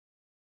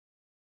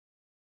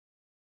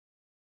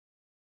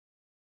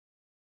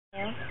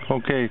Yeah.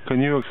 Okay,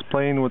 can you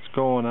explain what's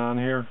going on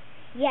here?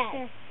 Yes.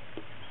 Sure.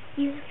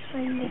 You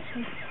explain this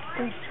one.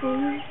 This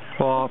one.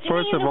 Well,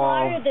 first of all,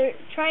 water, they're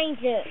trying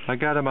to. I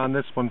got him on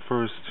this one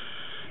first.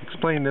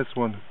 Explain this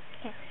one.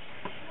 Okay.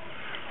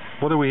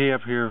 What do we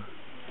have here?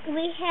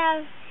 We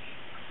have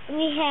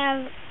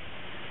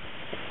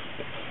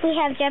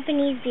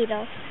Japanese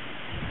beetles.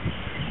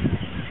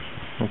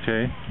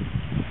 Okay.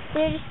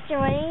 They're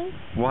destroying.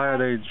 Why are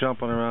they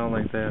jumping around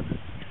like that?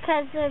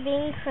 Because they're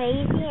being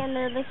crazy and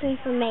they're looking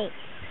for mates.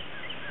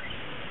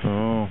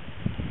 Oh.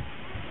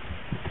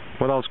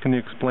 What else can you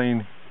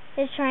explain?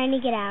 They're trying to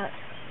get out.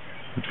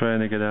 They're trying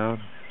to get out?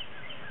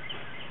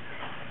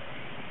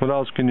 What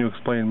else can you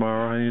explain,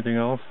 Mara? Anything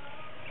else?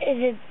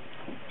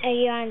 Are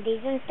you on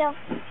these and stuff?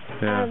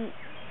 Yeah.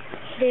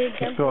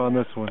 Let's go on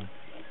this one.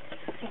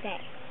 Okay.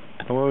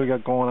 So what do we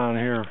got going on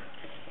here?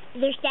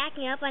 They're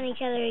stacking up on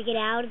each other to get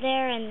out of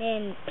there, and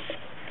then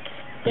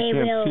they I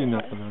can't will. see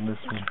nothing on this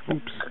one.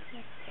 Oops.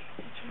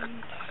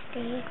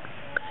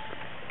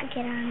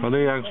 Are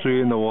they actually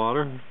in the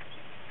water?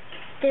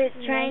 They're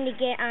trying to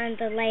get on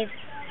the life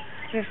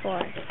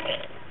before.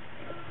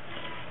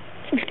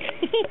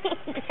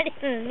 What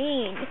does it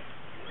mean?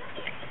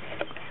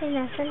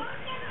 Nothing.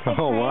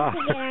 Oh wow!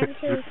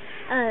 It's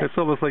it's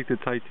almost like the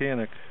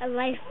Titanic. A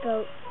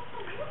lifeboat.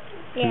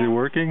 Yeah. Is it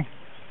working?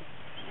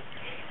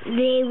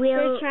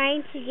 They're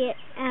trying to get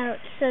out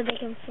so they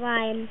can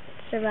fly and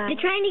survive.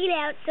 They're trying to get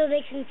out so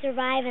they can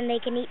survive and they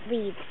can eat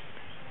leaves.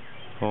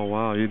 Oh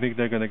wow! You think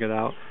they're gonna get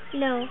out?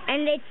 No,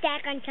 and they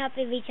stack on top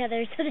of each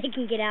other so they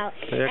can get out.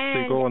 They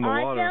actually go in the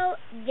water. Also,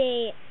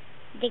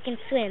 they can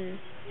swim.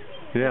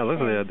 Yeah, look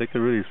at that. They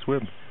can really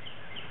swim.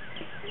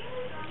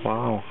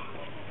 Wow.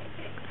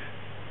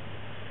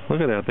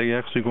 Look at that. They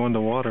actually go in the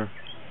water.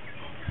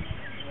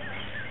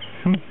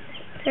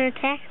 They're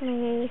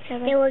attacking each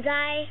other. There was a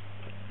guy.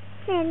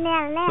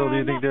 So do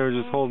you think they were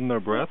just holding their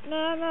breath? Do they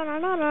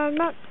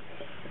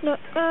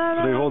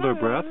hold their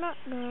breath?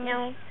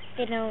 No,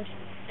 they don't.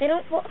 They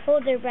don't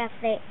hold their breath.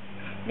 They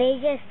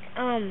just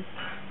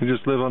They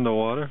just live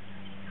underwater?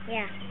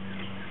 Yeah.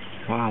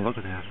 Wow, look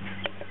at that.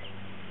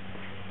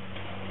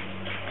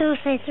 So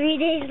say 3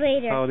 days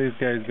later. How are these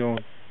guys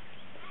going?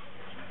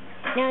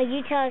 No,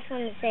 you tell us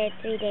when to say it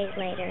 3 days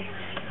later.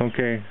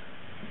 Okay.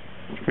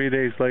 3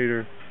 days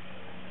later.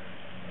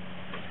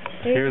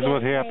 Here's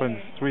what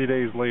happened 3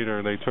 days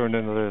later. They turned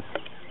into this.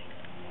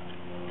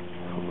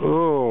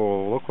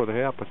 Oh, look what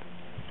happened.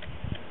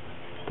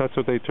 That's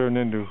what they turned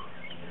into.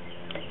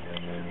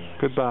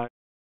 Goodbye.